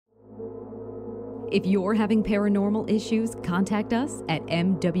If you're having paranormal issues, contact us at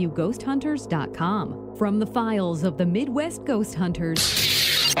mwghosthunters.com. From the files of the Midwest Ghost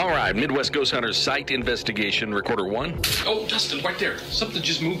Hunters. All right, Midwest Ghost Hunters site investigation, recorder 1. Oh, Dustin, right there. Something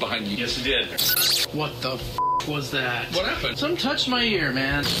just moved behind you. Yes, it did. What the was that? What happened? Something touched my ear,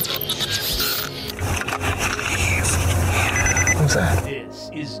 man. What's that? This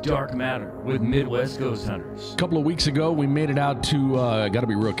is Dark Matter with Midwest Ghost Hunters. A couple of weeks ago, we made it out to, got to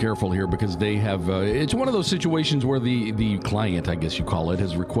be real careful here because they have, it's one of those situations where the client, I guess you call it,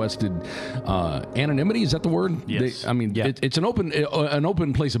 has requested anonymity. Is that the word? Yes. It's an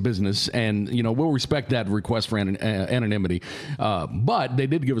open place of business, and, we'll respect that request for anonymity. But they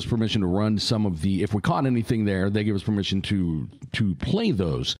did give us permission to run some of the, if we caught anything there, they gave us permission to play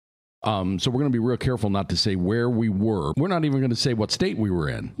those. So we're going to be real careful not to say where we were. We're not even going to say what state we were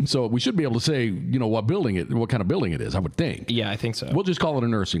in. So we should be able to say, what kind of building it is, I would think. Yeah, I think so. We'll just call it a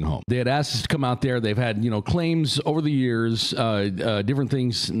nursing home. They had asked us to come out there. They've had, claims over the years, different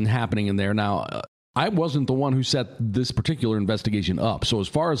things happening in there. Now, I wasn't the one who set this particular investigation up. So as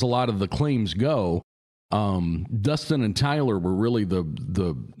far as a lot of the claims go, Dustin and Tyler were really the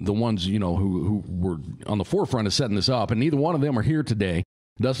ones, who were on the forefront of setting this up. And neither one of them are here today.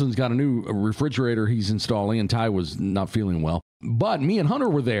 Dustin's got a new refrigerator he's installing, and Ty was not feeling well. But me and Hunter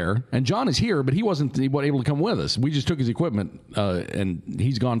were there, and John is here, but he wasn't able to come with us. We just took his equipment, and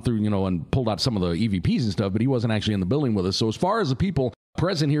he's gone through, and pulled out some of the EVPs and stuff, but he wasn't actually in the building with us. So as far as the people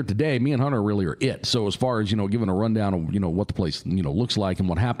present here today, me and Hunter really are it. So as far as, giving a rundown of, what the place, looks like and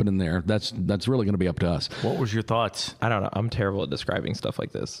what happened in there, that's really going to be up to us. What was your thoughts? I don't know. I'm terrible at describing stuff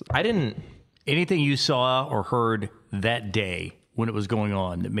like this. Anything you saw or heard that day when it was going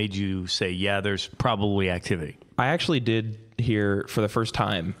on that made you say, yeah, there's probably activity? I actually did hear for the first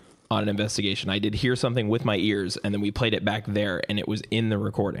time on an investigation. I did hear something with my ears, and then we played it back there, and it was in the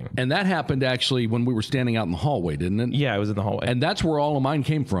recording. And that happened actually when we were standing out in the hallway, didn't it? Yeah, it was in the hallway. And that's where all of mine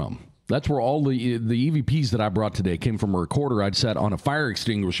came from. That's where all the EVPs that I brought today came from a recorder I'd set on a fire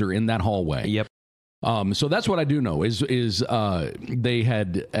extinguisher in that hallway. Yep. So that's what I do know is they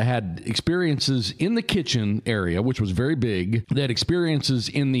had experiences in the kitchen area, which was very big. They had experiences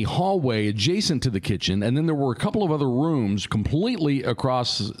in the hallway adjacent to the kitchen, and then there were a couple of other rooms completely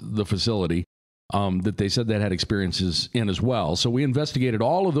across the facility that they said that had experiences in as well. So we investigated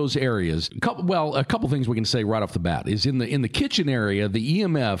all of those areas. A couple things we can say right off the bat is in the kitchen area, the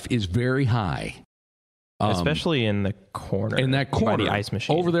EMF is very high. Especially in the corner. In that corner. By the ice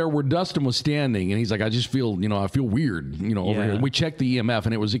machine. Over there where Dustin was standing, and he's like, I just feel, I feel weird, over here. We checked the EMF,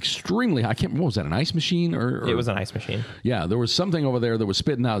 and it was extremely high. What was that, an ice machine? Or it was an ice machine. Yeah, there was something over there that was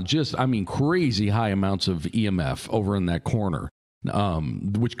spitting out crazy high amounts of EMF over in that corner,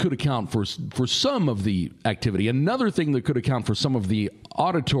 which could account for some of the activity. Another thing that could account for some of the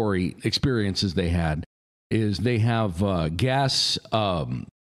auditory experiences they had is they have gas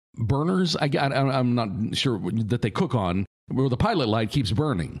burners, I'm not sure, that they cook on, where the pilot light keeps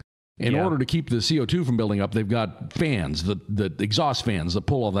burning. In order to keep the CO2 from building up, they've got fans, the exhaust fans that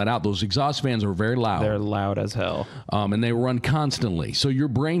pull all that out. Those exhaust fans are very loud. They're loud as hell. And they run constantly. So your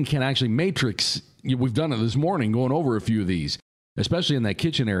brain can actually matrix. We've done it this morning, going over a few of these. Especially in that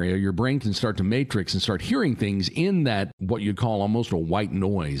kitchen area, your brain can start to matrix and start hearing things in that, what you'd call almost a white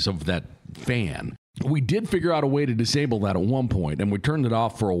noise of that fan. We did figure out a way to disable that at one point, and we turned it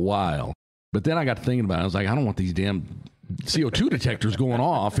off for a while. But then I got to thinking about it. I was like, I don't want these damn CO2 detectors going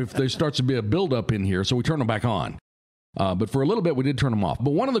off if there starts to be a buildup in here, so we turned them back on. But for a little bit, we did turn them off.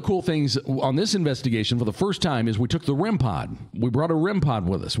 But one of the cool things on this investigation for the first time is we took the REM pod. We brought a REM pod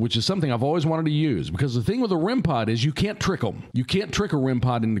with us, which is something I've always wanted to use, because the thing with a REM pod is you can't trick them. You can't trick a REM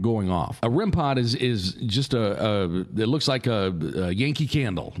pod into going off. A REM pod is just it looks like a Yankee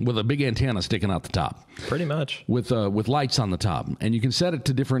candle with a big antenna sticking out the top. Pretty much. With lights on the top. And you can set it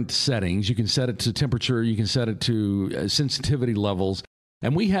to different settings. You can set it to temperature. You can set it to sensitivity levels.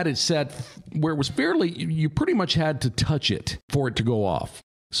 And we had it set where it was you pretty much had to touch it for it to go off.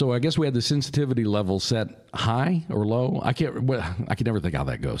 So I guess we had the sensitivity level set high or low. I can never think how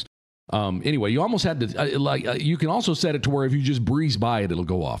that goes. Anyway, you almost had to, you can also set it to where if you just breeze by it, it'll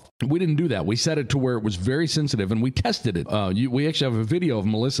go off. We didn't do that. We set it to where it was very sensitive, and we tested it. We actually have a video of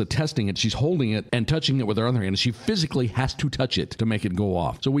Melissa testing it. She's holding it and touching it with her other hand, and she physically has to touch it to make it go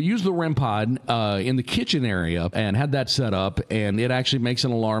off. So we used the REM pod in the kitchen area and had that set up, and it actually makes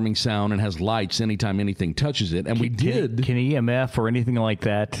an alarming sound and has lights anytime anything touches it. And we did. Can EMF or anything like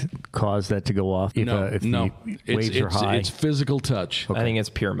that cause that to go off? If the waves are high? It's physical touch. Okay. I think it's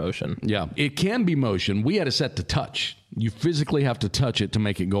pure motion. Yeah, it can be motion. We had it set to touch. You physically have to touch it to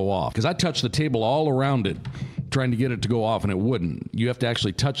make it go off. Because I touched the table all around it, trying to get it to go off, and it wouldn't. You have to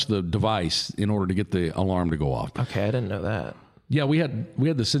actually touch the device in order to get the alarm to go off. Okay, I didn't know that. Yeah, we had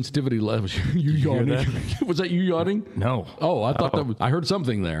the sensitivity levels. You yawning? Was that you yawning? No. Oh, I thought that was. I heard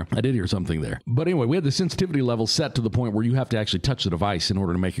something there. I did hear something there. But anyway, we had the sensitivity level set to the point where you have to actually touch the device in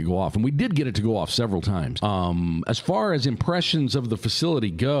order to make it go off, and we did get it to go off several times. As far as impressions of the facility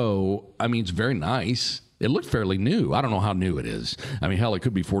go, I mean, it's very nice. It looked fairly new. I don't know how new it is. I mean, hell, it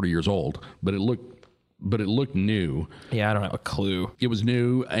could be 40 years old, but it looked new. Yeah, I don't have a clue. It was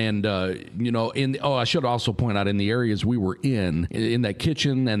new, and I should also point out in the areas we were in that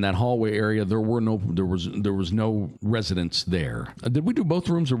kitchen and that hallway area, there was no residents there. Did we do both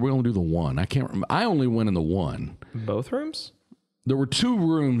rooms, or did we only do the one? I can't remember. I only went in the one. Both rooms? There were 2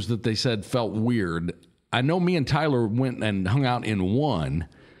 rooms that they said felt weird. I know me and Tyler went and hung out in one.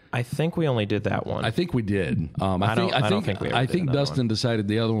 I think we only did that one. I think we did. I think Dustin decided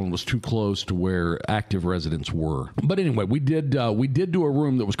the other one was too close to where active residents were. But anyway, we did do a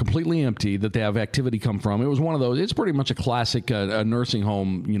room that was completely empty that they have activity come from. It was one of those. It's pretty much a classic a nursing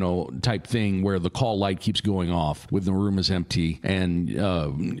home, type thing where the call light keeps going off when the room is empty,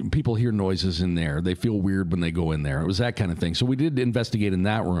 and people hear noises in there. They feel weird when they go in there. It was that kind of thing. So we did investigate in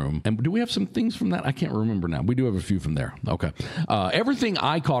that room. And do we have some things from that? I can't remember now. We do have a few from there. Okay. Everything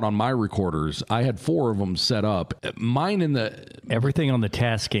I caught on my recorders, I had 4 of them set up. Everything on the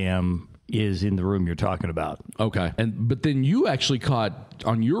Tascam is in the room you're talking about. Okay. But then you actually caught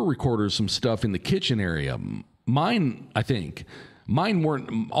on your recorders some stuff in the kitchen area. Mine, I think. Mine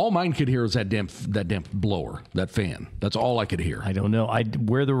weren't. All mine could hear was that damn blower, that fan. That's all I could hear. I don't know.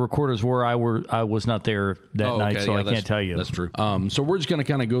 Where the recorders were, I was not there that night, so I can't tell you. That's true. So we're just going to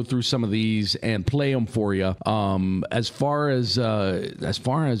kind of go through some of these and play them for you. As far as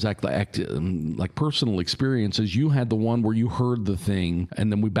like personal experiences, you had the one where you heard the thing,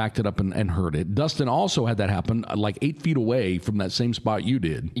 and then we backed it up and heard it. Dustin also had that happen, like 8 feet away from that same spot you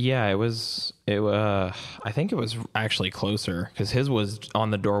did. Yeah, it was. I think it was actually closer because his was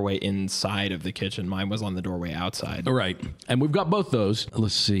on the doorway inside of the kitchen. Mine was on the doorway outside. Right. And we've got both those.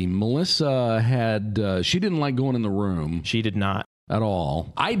 Let's see. Melissa she didn't like going in the room. She did not. At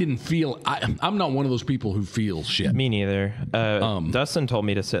all. I didn't feel. I'm not one of those people who feels shit. Me neither. Dustin told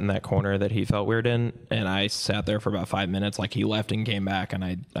me to sit in that corner that he felt weird in, and I sat there for about 5 minutes. Like he left and came back, and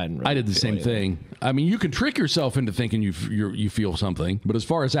I didn't. Really I did the same thing. I mean, you can trick yourself into thinking you feel something, but as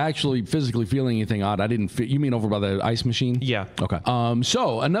far as actually physically feeling anything odd, I didn't feel. You mean over by the ice machine? Yeah. Okay.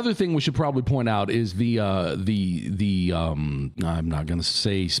 So another thing we should probably point out is the I'm not going to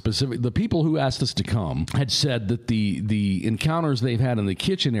say specific. The people who asked us to come had said that the encounters they've had in the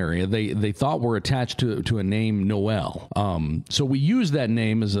kitchen area, they thought were attached to a name Noel. So we used that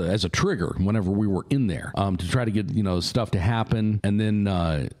name as a trigger whenever we were in there to try to get stuff to happen, and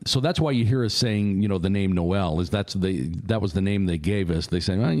then so that's why you hear us saying the name Noel is that was the name they gave us. They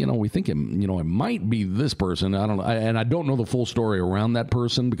say, well, we think it might be this person. I don't know, and I don't know the full story around that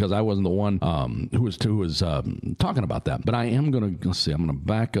person because I wasn't the one who was talking about that. But I am gonna I'm gonna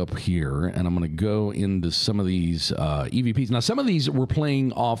back up here and I'm gonna go into some of these EVPs. Now some of these we're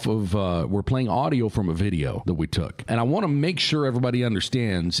playing audio from a video that we took, and I want to make sure everybody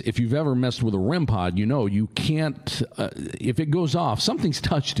understands, if you've ever messed with a REM pod, you can't if it goes off, something's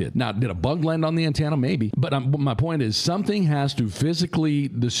touched it. Now, did a bug land on the antenna? Maybe, but my point is something has to physically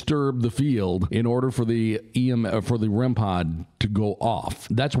disturb the field in order for the for the REM pod to go off.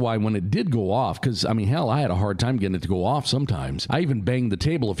 That's why when it did go off, because I had a hard time getting it to go off sometimes. I even banged the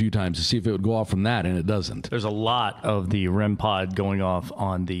table a few times to see if it would go off from that, and it doesn't. There's a lot of the REM pod going off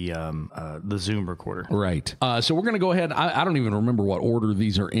on the Zoom recorder. Right. So we're going to go ahead. I don't even remember what order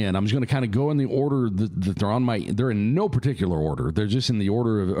these are in. I'm just going to kind of go in the order that they're on they're in no particular order. They're just in the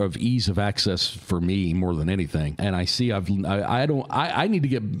order of ease of access for me more than anything. And I see I need to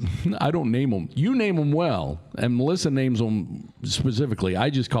get, I don't name them. You name them well. And Melissa names them specifically. I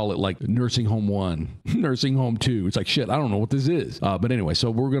just call it like nursing home 1, nursing home 2. It's like, shit, I don't know what this is. But anyway,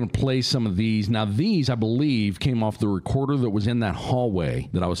 so we're going to play some of these. Now these, I believe, came off the recorder that was in that hallway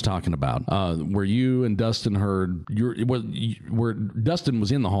that I was talking about, where you and Dustin heard where Dustin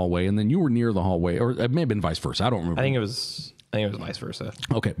was in the hallway and then you were near the hallway, or it may have been vice versa. I don't remember. I think it was vice versa.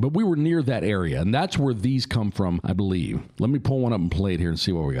 Okay, but we were near that area, and that's where these come from, I believe. Let me pull one up and play it here and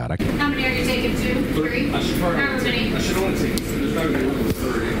see what we got. How many are you taking? 2, 3? I should only take 2. There's not going to be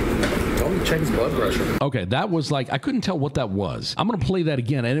 30. Don't check his blood pressure. Okay, that was like, I couldn't tell what that was. I'm going to play that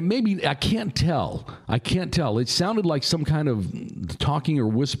again, and it maybe, I can't tell. It sounded like some kind of talking or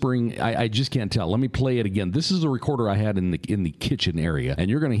whispering. I just can't tell. Let me play it again. This is the recorder I had in the kitchen area, and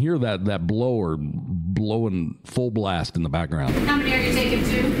you're going to hear that blower blowing full blast in the background. How many are you taking?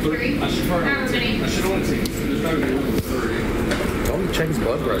 2, 3? However many. I should only take. There's not going to be 30. Tell him to check his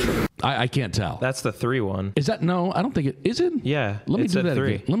blood pressure. I can't tell. That's the 3 one. Is that no? I don't think it is. It. Yeah. Let me it do said that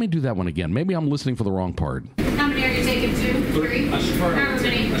 3. again. Let me do that one again. Maybe I'm listening for the wrong part. How many are you taking? 2, 3? However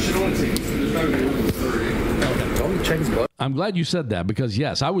many. I should only take. There's not going to be 30. Tell him to check his blood. I'm glad you said that because,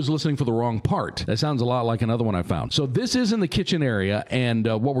 yes, I was listening for the wrong part. That sounds a lot like another one I found. So this is in the kitchen area, and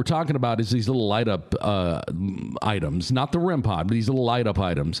what we're talking about is these little light-up items, not the REM pod, but these little light-up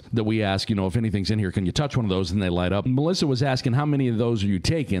items that we ask, if anything's in here, can you touch one of those, and they light up. Melissa was asking, how many of those are you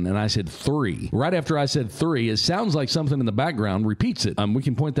taking? And I said 3. Right after I said 3, it sounds like something in the background repeats it. We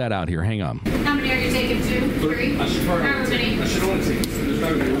can point that out here. Hang on. How many are you taking? 2, 3? However many. I should only take. There's not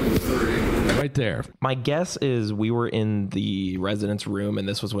going to be 30. Right there. My guess is we were in the residence room, and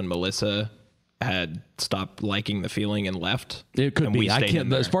this was when Melissa had stopped liking the feeling and left. It could and be. we I stayed in can't.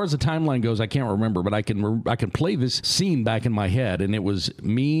 there. As far as the timeline goes, I can't remember, but I can play this scene back in my head, and it was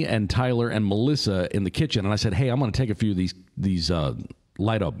me and Tyler and Melissa in the kitchen, and I said, "Hey, I'm going to take a few of these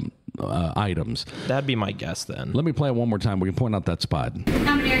light up items." That'd be my guess then. Let me play it one more time. We can point out that spot.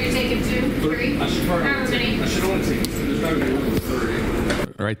 How many are you taking? 2, 3? However many. I should only take. There's not going to be 30.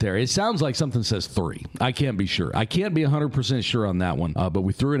 Right there. It sounds like something says 3. I can't be sure. I can't be 100% sure on that one, but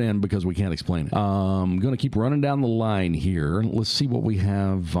we threw it in because we can't explain it. I'm going to keep running down the line here. Let's see what we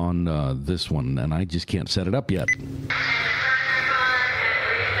have on this one, and I just can't set it up yet.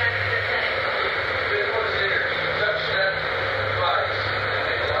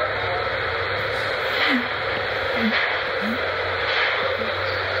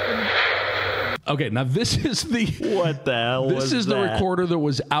 Okay, now this is the What the hell this was is the that? recorder that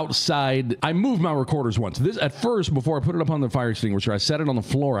was outside. I moved my recorders once. This at first, before I put it up on the fire extinguisher, I set it on the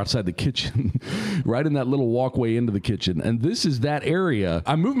floor outside the kitchen, right in that little walkway into the kitchen. And this is that area.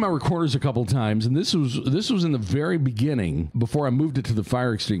 I moved my recorders a couple times, and this was in the very beginning before I moved it to the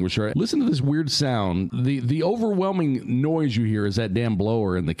fire extinguisher. Listen to this weird sound. The overwhelming noise you hear is that damn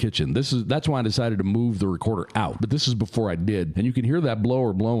blower in the kitchen. That's why I decided to move the recorder out. But this is before I did, and you can hear that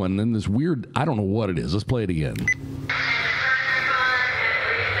blower blowing. And then this weird, I don't know what it is. Let's play it again.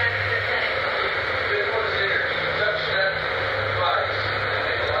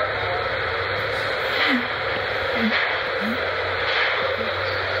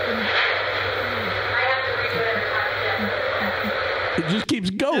 It just keeps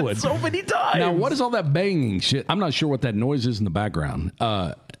going. So many times. Now, what is all that banging shit? I'm not sure what that noise is in the background.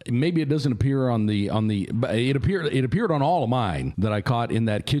 Maybe it doesn't appear on the. It appeared on all of mine that I caught in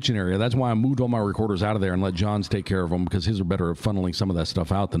that kitchen area. That's why I moved all my recorders out of there and let John's take care of them because his are better at funneling some of that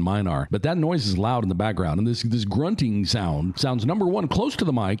stuff out than mine are. But that noise is loud in the background, and this grunting sounds number one close to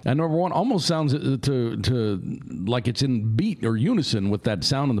the mic, and number one almost sounds to like it's in beat or unison with that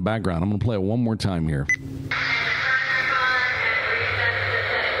sound in the background. I'm going to play it one more time here.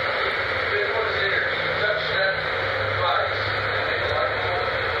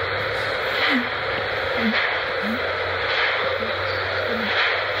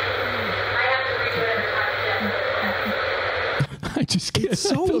 I just can't. It's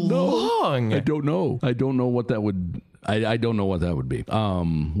so I don't know. long. I don't know. I don't know what that would. I don't know what that would be.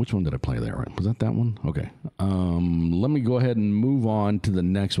 Which one did I play there? Right? Was that one? Okay. Let me go ahead and move on to the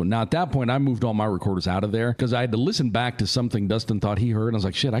next one. Now, at that point, I moved all my recorders out of there because I had to listen back to something Dustin thought he heard. And I was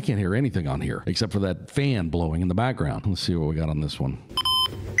like, shit, I can't hear anything on here except for that fan blowing in the background. Let's see what we got on this one.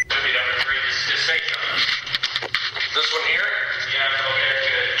 This one here? Yeah, okay,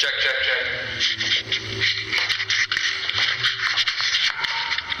 good. Check.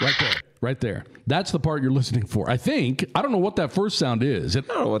 Right there. That's the part you're listening for. I think. I don't know what that first sound is. I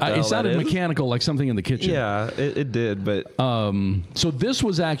don't know what the hell it sounded that is. mechanical, like something in the kitchen. Yeah, it did, but So this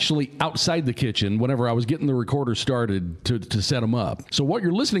was actually outside the kitchen whenever I was getting the recorder started to set them up. So what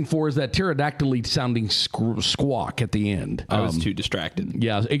you're listening for is that pterodactyl sounding squawk at the end. I was too distracted.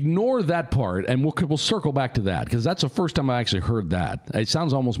 Yeah, ignore that part, and we'll circle back to that because that's the first time I actually heard that. It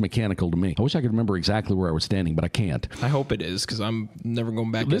sounds almost mechanical to me. I wish I could remember exactly where I was standing, but I can't. I hope it is because I'm never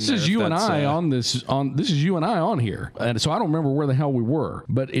going back. This in is there you if and that's, I on this. This is you and I on here, and so I don't remember where the hell we were.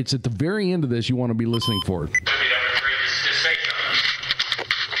 But it's at the very end of this you want to be listening for. This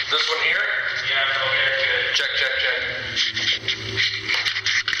one here? Yeah, okay, good. Check.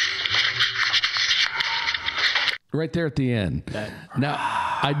 Right there at the end. Now,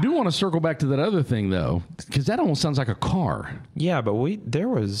 I do want to circle back to that other thing though, because that almost sounds like a car. Yeah, but there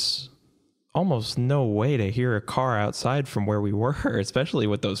was almost no way to hear a car outside from where we were, especially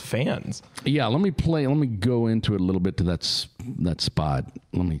with those fans. Yeah, let me go into it a little bit to that spot.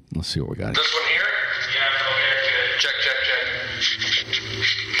 Let's see what we got. This one here? Yeah, okay, good. Check.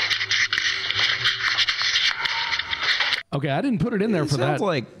 Okay, I didn't put it in there for that. Sounds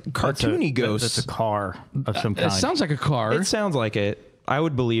like cartoony ghosts. That's a car of some kind. It sounds like a car. It sounds like it. I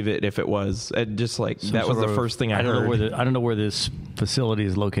would believe it if it was. Just like that was the first thing I heard. I don't know where this facility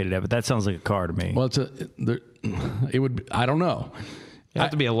is located at, but that sounds like a car to me. Well, it would. I don't know. It'd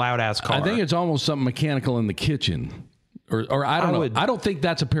have to be a loud ass car. I think it's almost something mechanical in the kitchen, or I don't know. I don't think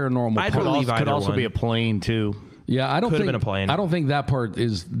that's a paranormal. I part. believe could also be a plane too. Yeah, I don't think been a plane. I don't think that part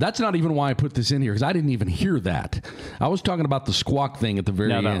is. That's not even why I put this in here because I didn't even hear that. I was talking about the squawk thing at the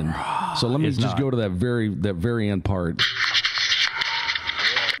very end. So let me just go to that very end part.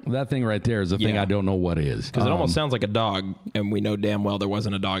 That thing right there is the thing I don't know what is. Because it almost sounds like a dog, and we know damn well there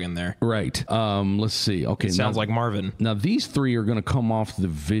wasn't a dog in there. Right. Let's see. Okay. It sounds like Marvin. Now, these three are going to come off the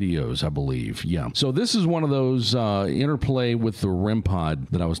videos, I believe. Yeah. So this is one of those interplay with the REM pod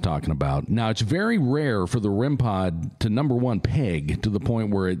that I was talking about. Now, it's very rare for the REM pod to, number one, peg to the point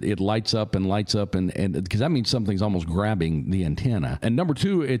where it lights up and because that means something's almost grabbing the antenna. And number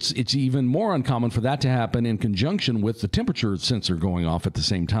two, it's even more uncommon for that to happen in conjunction with the temperature sensor going off at the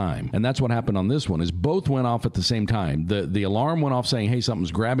same time. And that's what happened on this one, is both went off at the same time. The alarm went off saying, hey,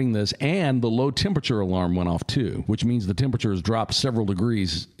 something's grabbing this, and the low temperature alarm went off too, which means the temperature has dropped several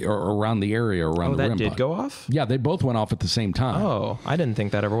degrees around the area around the REM pod. Oh, that did go off? Yeah, they both went off at the same time. Oh, I didn't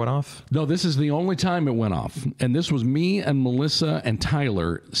think that ever went off. No, this is the only time it went off. And this was me and Melissa and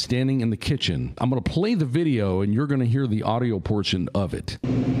Tyler standing in the kitchen. I'm going to play the video, and you're going to hear the audio portion of it.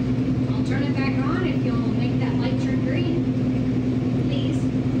 I'll turn it back on if you'll make that light turn green. Please.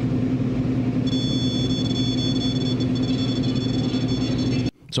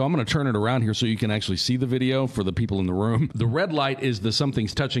 So I'm going to turn it around here so you can actually see the video for the people in the room. The red light is the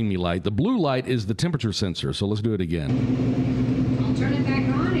something's touching me light. The blue light is the temperature sensor. So let's do it again. I'll turn it back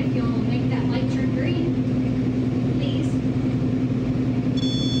on if you'll make that light turn green. Please.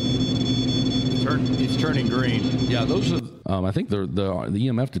 It's turning green. Yeah, those are. I think the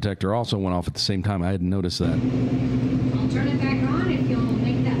EMF detector also went off at the same time. I hadn't noticed that. I'll turn it back on if you'll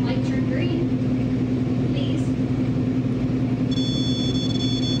make that light turn green. Please.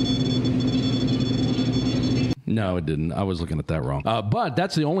 No, it didn't. I was looking at that wrong. But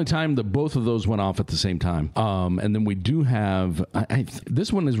that's the only time that both of those went off at the same time. And then we do have...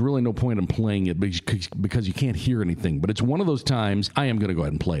 this one is really no point in playing it because you can't hear anything. But it's one of those times I am going to go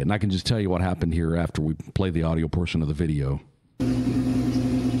ahead and play it. And I can just tell you what happened here after we play the audio portion of the video.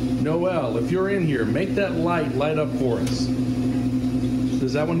 Noel, if you're in here, make that light up for us.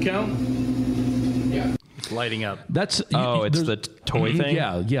 Does that one count? Yeah. It's lighting up. That's it's the toy thing?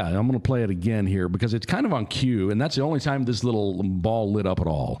 Yeah. I'm going to play it again here because it's kind of on cue, and that's the only time this little ball lit up at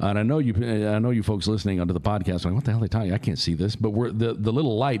all. And I know you folks listening onto the podcast are like, what the hell are they talking? I can't see this. But the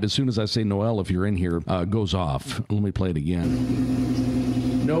little light, as soon as I say Noel, if you're in here, goes off. Let me play it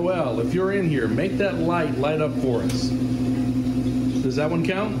again. Noel, if you're in here, make that light up for us. Does that one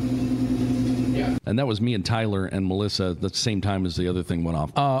count? Yeah. And that was me and Tyler and Melissa at the same time as the other thing went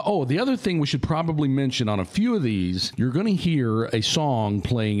off. The other thing we should probably mention on a few of these, you're going to hear a song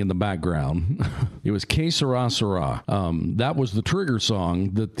playing in the background. It was Que Sera Sera. That was the trigger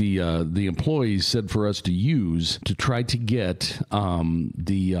song that the employees said for us to use to try to get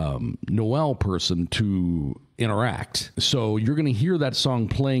the Noel person to interact. So you're going to hear that song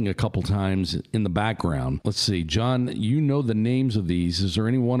playing a couple times in the background. Let's see, John, you know the names of these. Is there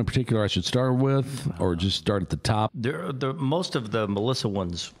any one in particular I should start with, or just start at the top? Most of the Melissa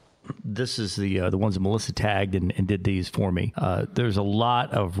ones. This is the ones that Melissa tagged and did these for me. There's a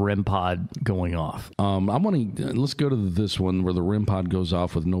lot of REM pod going off. Let's go to this one where the REM pod goes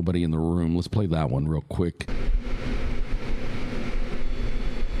off with nobody in the room. Let's play that one real quick.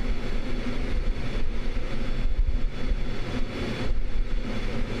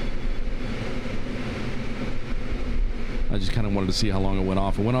 I just kind of wanted to see how long it went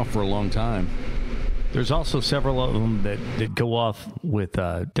off. It went off for a long time. There's also several of them that go off with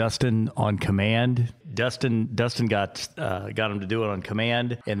Dustin on command. Dustin got him to do it on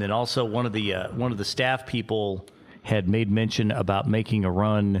command, and then also one of the staff people had made mention about making a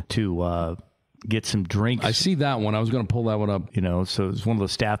run to get some drinks. I see that one. I was going to pull that one up. So it's one of the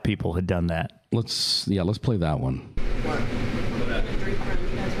staff people had done that. Let's play that one.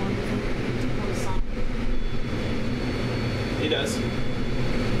 He does.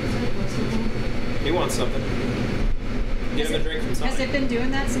 He wants something. Get him a drink from somebody. Has it been doing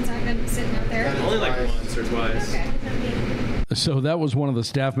that since I've been sitting up there? Only like once or twice. Okay. So that was one of the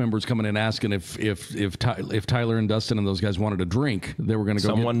staff members coming in asking if Tyler and Dustin and those guys wanted a drink. They were going to go.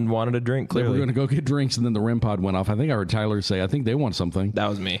 Someone wanted a drink. Clearly, they were going to go get drinks, and then the REM pod went off. I think I heard Tyler say, "I think they want something." That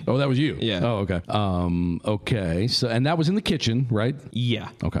was me. Oh, that was you. Yeah. Oh, okay. Okay. So, and that was in the kitchen, right? Yeah.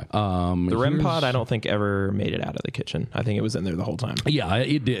 Okay. The REM pod, I don't think ever made it out of the kitchen. I think it was in there the whole time. Yeah,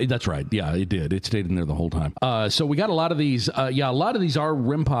 it did. That's right. Yeah, it did. It stayed in there the whole time. So we got a lot of these. A lot of these are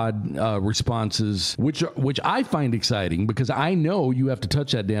REM pod responses, which I find exciting because I know you have to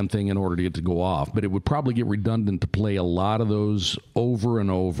touch that damn thing in order to get to go off. But it would probably get redundant to play a lot of those over and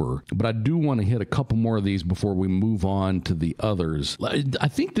over. But I do want to hit a couple more of these before we move on to the others. I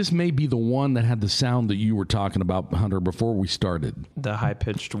think this may be the one that had the sound that you were talking about, Hunter, before we started. The high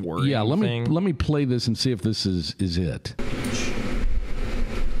pitched whirring. Yeah, let thing. me play this and see if this is it.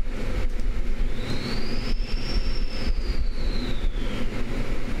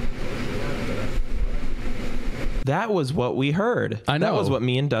 That was what we heard. I know. That was what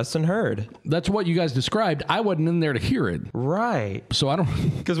me and Dustin heard. That's what you guys described. I wasn't in there to hear it. Right. So I don't...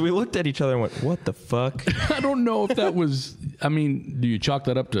 Because we looked at each other and went, what the fuck? I don't know if that was... I mean, do you chalk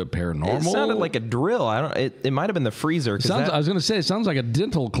that up to paranormal? It sounded like a drill. It might have been the freezer. I was going to say, it sounds like a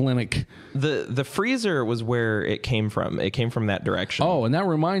dental clinic. The freezer was where it came from. It came from that direction. Oh, and that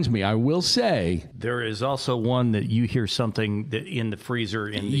reminds me, I will say... There is also one that you hear something that in the freezer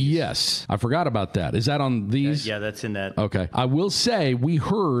in these. Yes. I forgot about that. Is that on these? Yeah, that's in that. Okay. I will say, we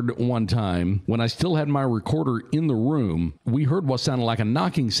heard one time, when I still had my recorder in the room, we heard what sounded like a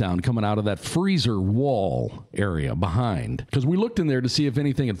knocking sound coming out of that freezer wall area behind. Because we looked in there to see if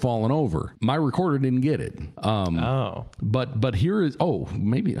anything had fallen over. My recorder didn't get it. But here is... Oh,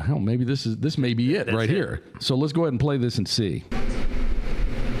 maybe this may be it right here. So let's go ahead and play this and see.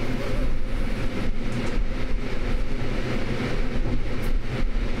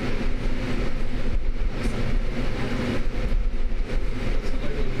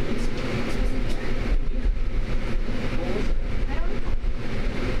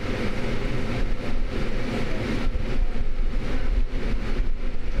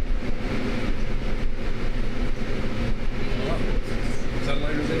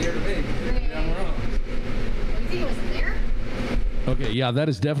 Okay, yeah,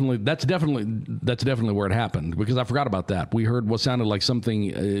 that's definitely where it happened, because I forgot about that. We heard what sounded like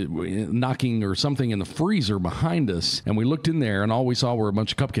something knocking or something in the freezer behind us, and we looked in there, and all we saw were a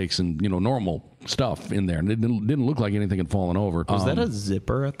bunch of cupcakes and normal stuff in there, and it didn't look like anything had fallen over. Was that a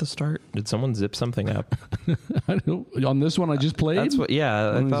zipper at the start? Did someone zip something up? I don't know. On this one I just played? That's what.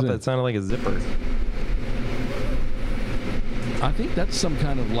 Yeah, I thought that sounded like a zipper. I think that's some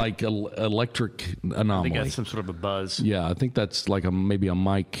kind of like electric anomaly. I think that's some sort of a buzz. Yeah, I think that's like maybe a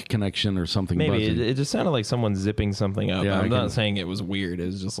mic connection or something. Maybe it just sounded like someone zipping something up. Yeah, I'm not saying it was weird. It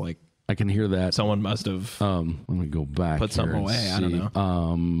was just like I can hear that. Someone must have. Let me go back. Put something away. I don't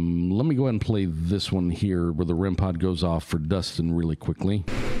know. Let me go ahead and play this one here where the REM pod goes off for Dustin really quickly.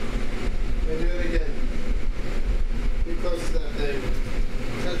 Do it again. Get close to that thing.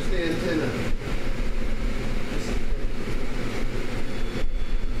 Touch the antenna.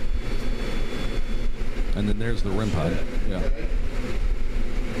 And then there's the REM pod. Yeah. Okay.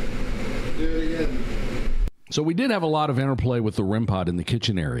 Do it again. So we did have a lot of interplay with the REM pod in the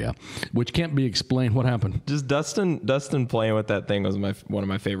kitchen area, which can't be explained. What happened? Just Dustin playing with that thing was one of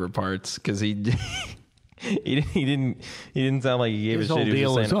my favorite parts, because he didn't sound like he gave His a shit. whole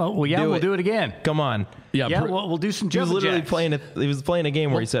deal is, we'll do it again. Come on. Yeah, we'll do some. He was literally playing a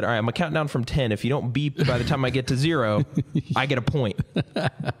game where he said, "All right, I'm gonna count down from 10. If you don't beep by the time I get to 0, I get a point."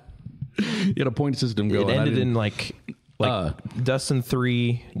 You had a point system going. It ended in like Dustin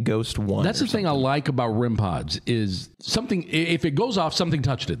 3, Ghost 1. That's the thing I like about REM pods is something. If it goes off, something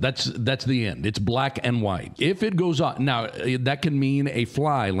touched it. That's the end. It's black and white. If it goes off, now that can mean a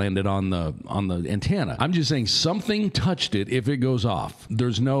fly landed on the antenna. I'm just saying something touched it. If it goes off,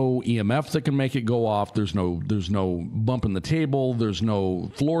 there's no EMF that can make it go off. There's no bump in the table. There's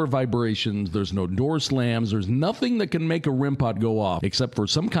no floor vibrations. There's no door slams. There's nothing that can make a REM pod go off except for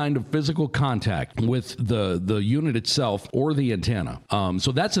some kind of physical contact with the unit itself or the antenna.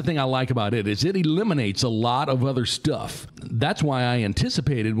 So that's the thing I like about it, is it eliminates a lot of other stuff. That's why I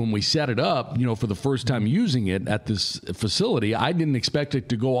anticipated when we set it up, for the first time using it at this facility, I didn't expect it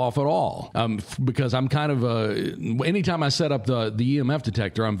to go off at all. Because I'm kind of anytime I set up the EMF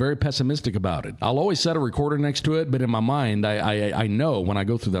detector, I'm very pessimistic about it. I'll always set a recorder next to it, but in my mind, I know when I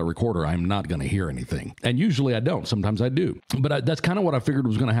go through that recorder, I'm not going to hear anything. And usually I don't. Sometimes I do. But that's kind of what I figured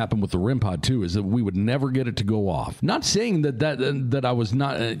was going to happen with the REM pod too, is that we would never get it to go off. Not not saying that I was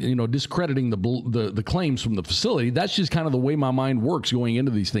not discrediting the claims from the facility. That's just kind of the way my mind works going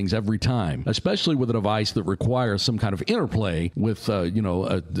into these things every time, especially with a device that requires some kind of interplay with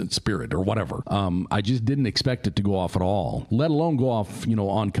a spirit or whatever. I just didn't expect it to go off at all, let alone go off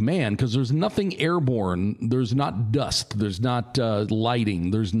on command, because there's nothing airborne. There's not dust. There's not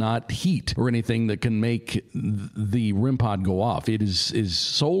lighting. There's not heat or anything that can make the REM pod go off. It is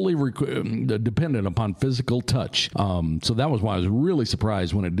solely dependent upon physical touch. So that was why I was really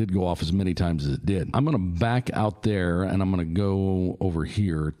surprised when it did go off as many times as it did. I'm going to back out there and I'm going to go over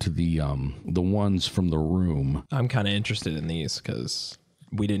here to the ones from the room. I'm kind of interested in these because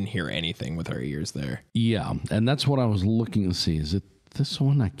we didn't hear anything with our ears there. Yeah, and that's what I was looking to see. Is it this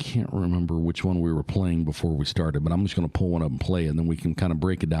one? I can't remember which one we were playing before we started, but I'm just going to pull one up and play it, and then we can kind of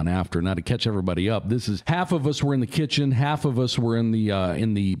break it down after. Now, to catch everybody up, this is half of us were in the kitchen, half of us were in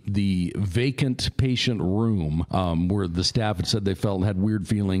the vacant patient room where the staff had said they had weird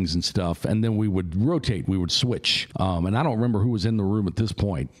feelings and stuff, and then we would rotate, we would switch. And I don't remember who was in the room at this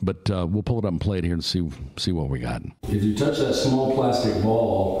point, but we'll pull it up and play it here and see what we got. If you touch that small plastic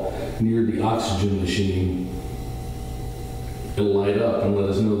ball near the oxygen machine, it'll light up and let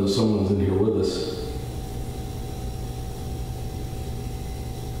us know that someone's in here with us.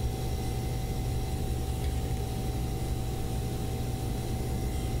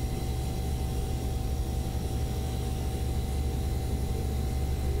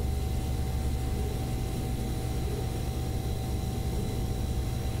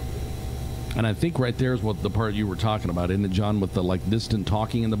 And I think right there is what the part you were talking about, isn't it, John, with the distant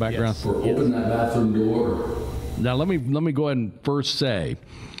talking in the background? Yes. Open that bathroom door. Now, let me go ahead and first say,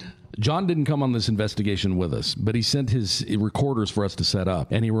 John didn't come on this investigation with us, but he sent his recorders for us to set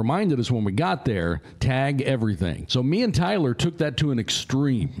up. And he reminded us when we got there, tag everything. So me and Tyler took that to an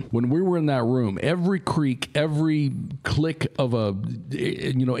extreme. When we were in that room, every creak, every click of a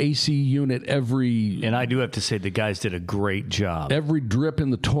AC unit, And I do have to say the guys did a great job. Every drip in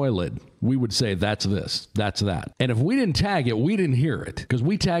the toilet, we would say, that's this, that's that. And if we didn't tag it, we didn't hear it, because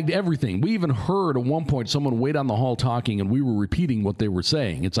we tagged everything. We even heard at one point someone way down the hall talking, and we were repeating what they were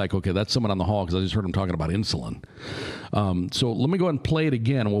saying. It's like, okay, that's someone on the hall, because I just heard them talking about insulin. So let me go ahead and play it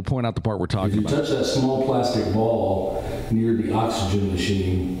again, and we'll point out the part we're talking about. If you touch that small plastic ball near the oxygen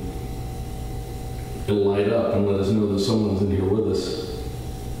machine, it'll light up and let us know that someone's in here with us.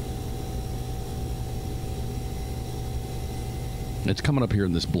 It's coming up here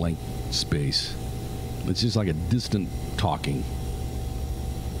in this blank space. It's just like a distant talking.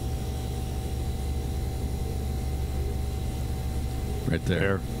 Right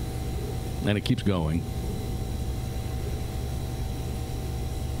there. And it keeps going.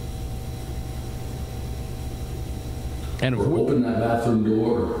 And if we open that bathroom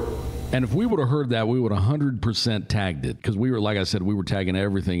door. And if we would have heard that, we would have 100% tagged it, because we were, like I said, we were tagging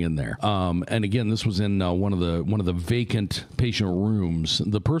everything in there. And again, this was in one of the vacant patient rooms.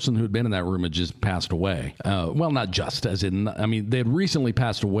 The person who had been in that room had just passed away. Well, not just, as in, I mean, they had recently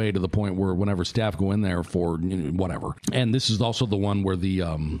passed away to the point where whenever staff go in there for whatever. And this is also the one where the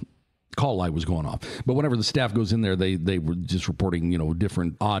call light was going off. But whenever the staff goes in there, they were just reporting,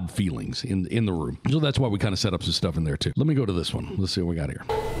 different odd feelings in the room. So that's why we kind of set up some stuff in there too. Let me go to this one. Let's see what we got here.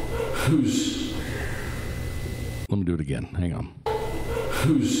 Let me do it again. Hang on.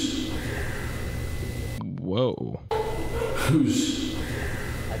 Whoa. I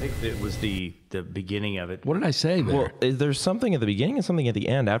think it was the beginning of it. What did I say there? Well, there's something at the beginning and something at the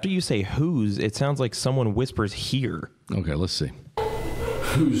end. After you say who's, it sounds like someone whispers here. Okay, let's see.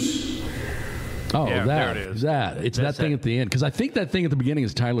 Oh, yeah, that. there it is. That. It's that thing at the end. Because I think that thing at the beginning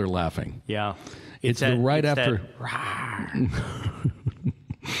is Tyler laughing. Yeah. It's right after.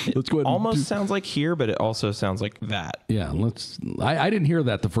 Let's go ahead. Almost sounds like here, but it also sounds like that. Yeah, I didn't hear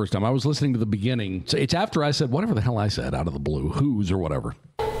that the first time. I was listening to the beginning. So it's after I said whatever the hell I said out of the blue. Who's or whatever.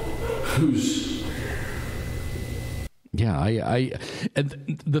 Yeah,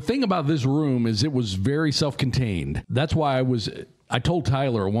 and the thing about this room is it was very self-contained. That's why I told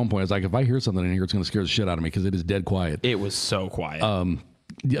Tyler at one point, I was like, if I hear something in here, it's going to scare the shit out of me, because it is dead quiet. It was so quiet.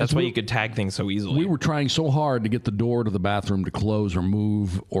 That's why you could tag things so easily. We were trying so hard to get the door to the bathroom to close or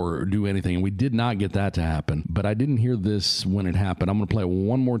move or do anything, and we did not get that to happen. But I didn't hear this when it happened. I'm going to play it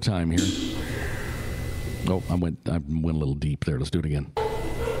one more time here. Oh, I went a little deep there. Let's do it again.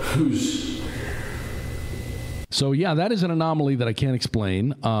 So yeah, that is an anomaly that I can't explain.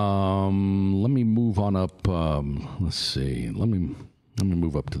 Let me move on up. Let's see. Let me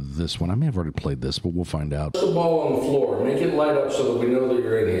move up to this one. I may have already played this, but we'll find out. Put the ball on the floor. Make it light up so that we know that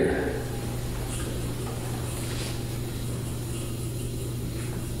you're in here.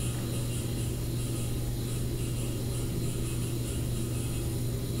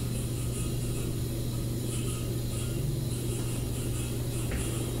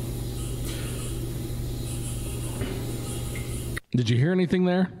 Did you hear anything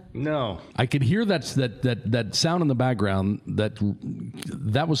there? No. I could hear that sound in the background.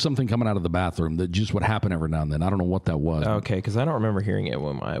 That was something coming out of the bathroom. That just would happen every now and then. I don't know what that was. Okay, because I don't remember hearing it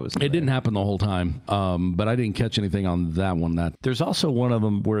when I was. It didn't happen the whole time, but I didn't catch anything on that one. There's also one of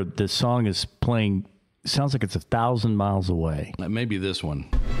them where the song is playing. Sounds like it's 1,000 miles away. Maybe this one.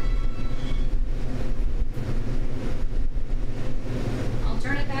 I'll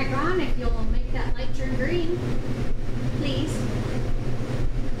turn it back on if you'll make that light turn green, please.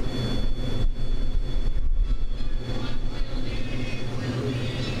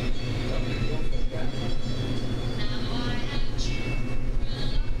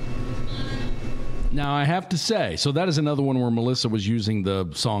 Now, I have to say, so that is another one where Melissa was using the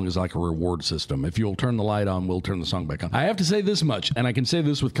song as like a reward system. If you'll turn the light on, we'll turn the song back on. I have to say this much, and I can say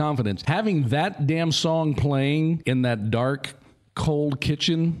this with confidence. Having that damn song playing in that dark, cold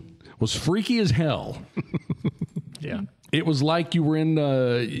kitchen was freaky as hell. Yeah. It was like you were in,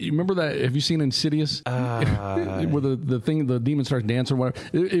 you remember that, have you seen Insidious? Where the demon starts dancing or whatever.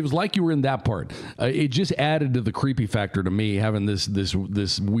 It was like you were in that part. It just added to the creepy factor to me, having this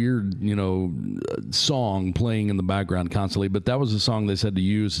weird, song playing in the background constantly. But that was a song they said to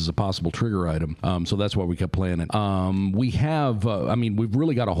use as a possible trigger item. So that's why we kept playing it. We have, we've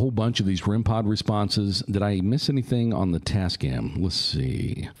really got a whole bunch of these REM pod responses. Did I miss anything on the Tascam? Let's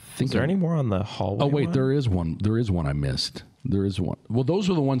see. Is there any more on the hallway? Oh, wait, one? there is one. There is one I missed. There is one. Well, those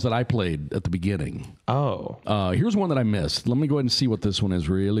were the ones that I played at the beginning. Oh. Here's one that I missed. Let me go ahead and see what this one is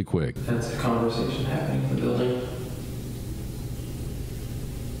really quick. That's a conversation happening in the building.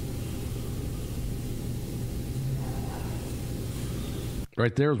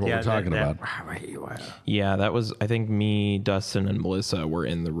 Right there is what we're talking about. Yeah, that was, I think me, Dustin, and Melissa were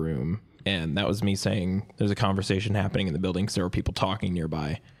in the room. And that was me saying there's a conversation happening in the building because there were people talking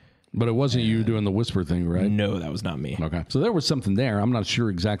nearby. But it wasn't you doing the whisper thing, right? No, that was not me. Okay. So there was something there. I'm not sure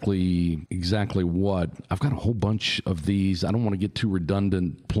exactly what. I've got a whole bunch of these. I don't want to get too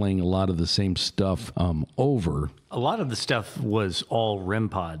redundant playing a lot of the same stuff over. A lot of the stuff was all REM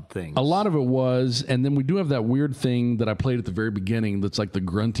pod things. A lot of it was, and then we do have that weird thing that I played at the very beginning that's like the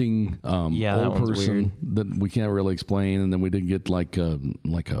grunting old person that we can't really explain, and then we did get like a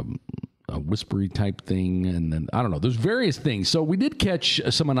whispery type thing, and then I don't know. There's various things. So we did catch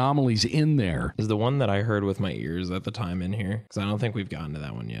some anomalies in there. Is the one that I heard with my ears at the time in here? Because I don't think we've gotten to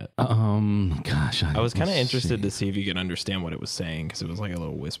that one yet. Gosh, I was kind of interested to see if you could understand what it was saying because it was like a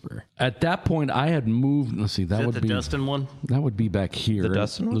little whisper. At that point, I had moved. Let's see, that would the be Dustin one. That would be back here. The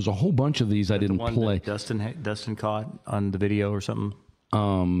Dustin one? There's a whole bunch of these I didn't play. That Dustin caught on the video or something.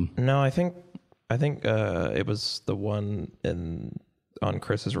 No, I think it was the one on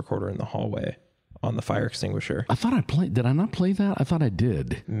Chris's recorder in the hallway on the fire extinguisher. I thought I played. Did I not play that? I thought I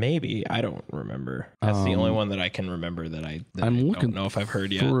did. Maybe. I don't remember. That's the only one that I can remember that I don't know if I've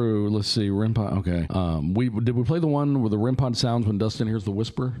heard yet. Let's see. REM pod. Okay. Did we play the one where the REM pod sounds when Dustin hears the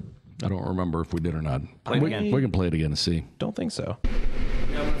whisper? I don't remember if we did or not. Play it again. We can play it again and see. Don't think so.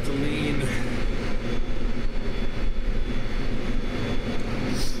 Now I have to lean.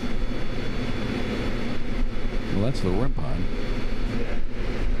 Well, that's the REM pod.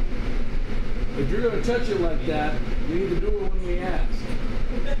 If you're going to touch it like that, you need to do it when we ask.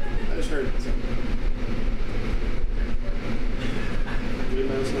 I just heard something.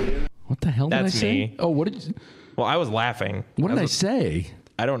 What the hell did I That's say? me. Oh, what did you... Well, I was laughing. What did I say?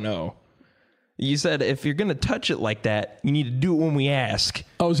 I don't know. You said if you're going to touch it like that, you need to do it when we ask.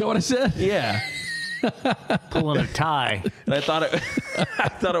 Oh, is that what I said? Yeah. Pulling a tie. And I thought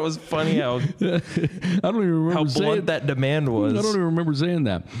it was funny how I don't even remember how saying blunt that demand was. I don't even remember saying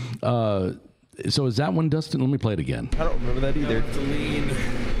that. So is that one, Dustin? Let me play it again. I don't remember that either. Now I have to lean.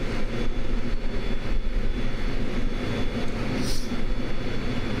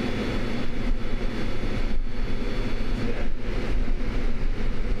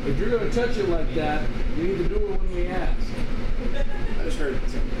 If you're going to touch it like that, you need to do it when we ask. I just heard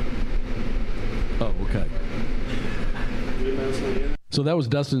something. Oh, okay. So that was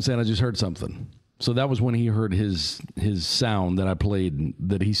Dustin saying, I just heard something. So that was when he heard his sound that I played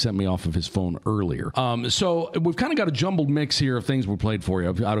that he sent me off of his phone earlier. So we've kind of got a jumbled mix here of things we played for you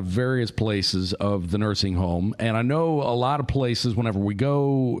out of various places of the nursing home. And I know a lot of places whenever we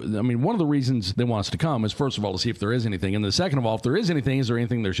go, I mean, one of the reasons they want us to come is first of all to see if there is anything. And the second of all, if there is anything, is there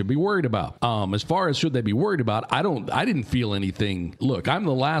anything they should be worried about? As far as should they be worried about, I didn't feel anything. Look, I'm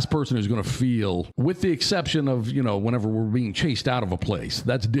the last person who's going to feel, with the exception of, whenever we're being chased out of a place.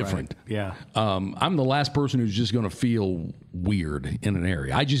 That's different. Right. Yeah. I'm the last person who's just going to feel weird in an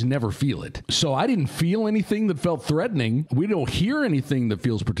area. I just never feel it. So I didn't feel anything that felt threatening. We don't hear anything that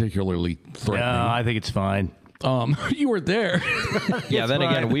feels particularly threatening. No, I think it's fine. You were there. Yeah. Then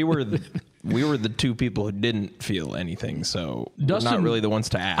again, we were the two people who didn't feel anything, so Dustin, we're not really the ones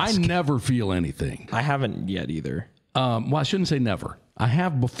to ask. I never feel anything. I haven't yet either. Well, I shouldn't say never. I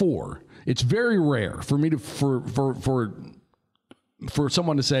have before. It's very rare for me to for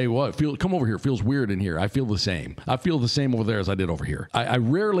someone to say, well, come over here. It feels weird in here. I feel the same. I feel the same over there as I did over here. I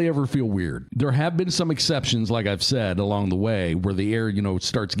rarely ever feel weird. There have been some exceptions, like I've said, along the way where the air,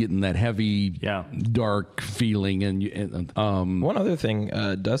 starts getting that heavy, dark feeling. And one other thing,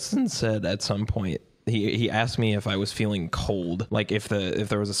 Dustin said at some point, he asked me if I was feeling cold, like if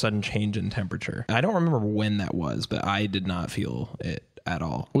there was a sudden change in temperature. I don't remember when that was, but I did not feel it at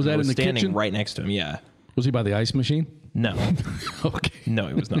all. Was that in the kitchen? Standing right next to him, yeah. Was he by the ice machine? No. Okay. No,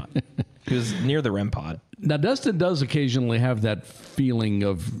 he was not. He was near the REM pod. Now, Dustin does occasionally have that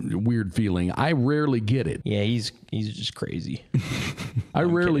weird feeling. I rarely get it. Yeah, he's just crazy. I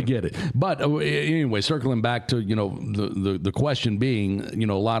rarely get it. But anyway, circling back to, the question being,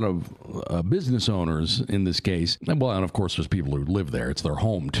 a lot of business owners in this case, and of course there's people who live there. It's their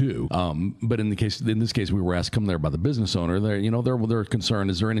home too. But in this case, we were asked to come there by the business owner. Their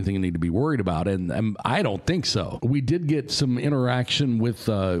concern, is there anything you need to be worried about? And I don't think so. We did get some interaction with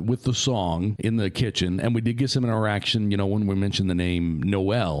the song in the kitchen, and we did get some interaction, when we mentioned the name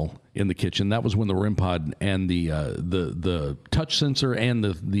Noel in the kitchen. That was when the REM pod and the touch sensor and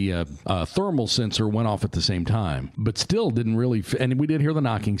the thermal sensor went off at the same time, but still didn't really. And we did hear the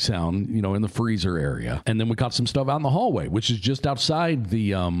knocking sound, in the freezer area, and then we caught some stuff out in the hallway, which is just outside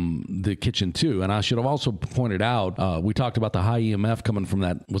the kitchen too. And I should have also pointed out, we talked about the high EMF coming from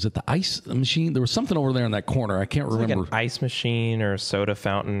that. Was it the ice machine? There was something over there in that corner. I can't remember. Like an ice machine or a soda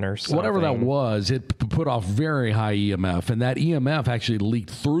fountain or something. Whatever that was, it put off very high EMF, and that EMF actually leaked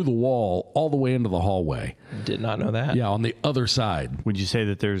through the wall all the way into the hallway. Did not know that. Yeah, on the other side. Would you say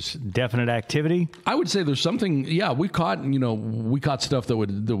that there's definite activity? I would say there's something. Yeah, we caught stuff that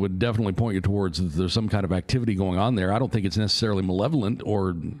would definitely point you towards that there's some kind of activity going on there. I don't think it's necessarily malevolent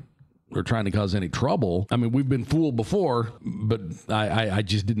or trying to cause any trouble. I mean, we've been fooled before, but I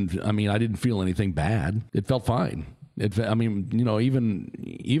just didn't. I mean, I didn't feel anything bad. It felt fine. Even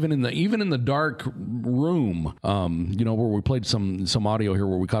in the dark room, where we played some audio here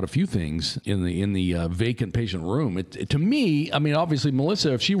where we caught a few things in the vacant patient room. To me, I mean, obviously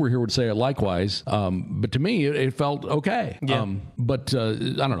Melissa, if she were here, would say it likewise. But to me, it felt okay. Yeah. But I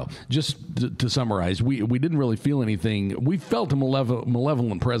don't know. Just to summarize, we didn't really feel anything. We felt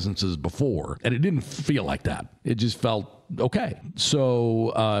malevolent presences before, and it didn't feel like that. It just felt okay.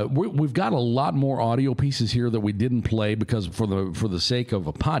 So we've got a lot more audio pieces here that we didn't play because for the sake of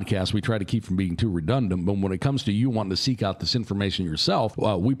a podcast, we try to keep from being too redundant. But when it comes to you wanting to seek out this information yourself,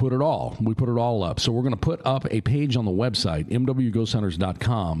 we put it all up. So we're going to put up a page on the website,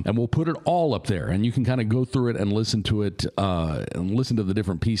 mwghosthunters.com, and we'll put it all up there. And you can kind of go through it and listen to it and listen to the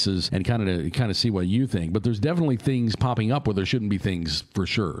different pieces and kind of see what you think. But there's definitely things popping up where there shouldn't be things for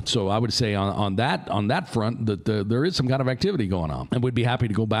sure. So I would say on that front that there is some kind of activity going on, and we'd be happy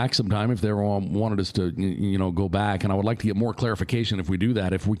to go back sometime if everyone wanted us to go back. And I would like to get more clarification if we do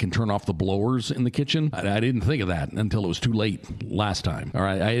that, if we can turn off the blowers in the kitchen. I didn't think of that until it was too late last time. All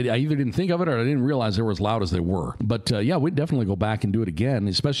right, I either didn't think of it or I didn't realize they were as loud as they were. But yeah, we'd definitely go back and do it again,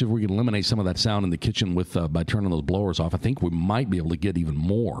 especially if we can eliminate some of that sound in the kitchen by turning those blowers off. I think we might be able to get even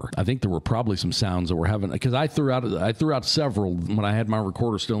more. I think there were probably some sounds that were having, because I threw out several when I had my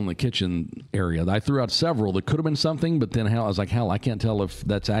recorder still in the kitchen area. I threw out several that could have been something, but then I was like, I can't tell if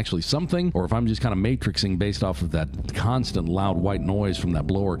that's actually something or if I'm just kind of matrixing based off of that constant loud white noise from that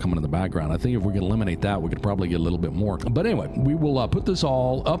blower coming in the background. I think if we could eliminate that, we could probably get a little bit more. But anyway, we will put this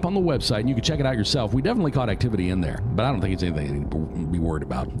all up on the website, and you can check it out yourself. We definitely caught activity in there, but I don't think it's anything to be worried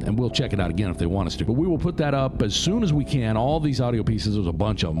about. And we'll check it out again if they want us to. But we will put that up as soon as we can. All these audio pieces, there's a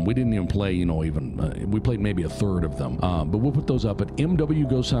bunch of them. We didn't even play, we played maybe a third of them. But we'll put those up at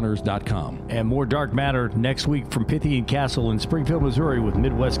mwghosthunters.com. And more Dark Matter next week from Pythian Castle in Springfield, Missouri with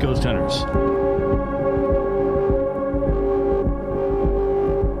Midwest Ghost Hunters.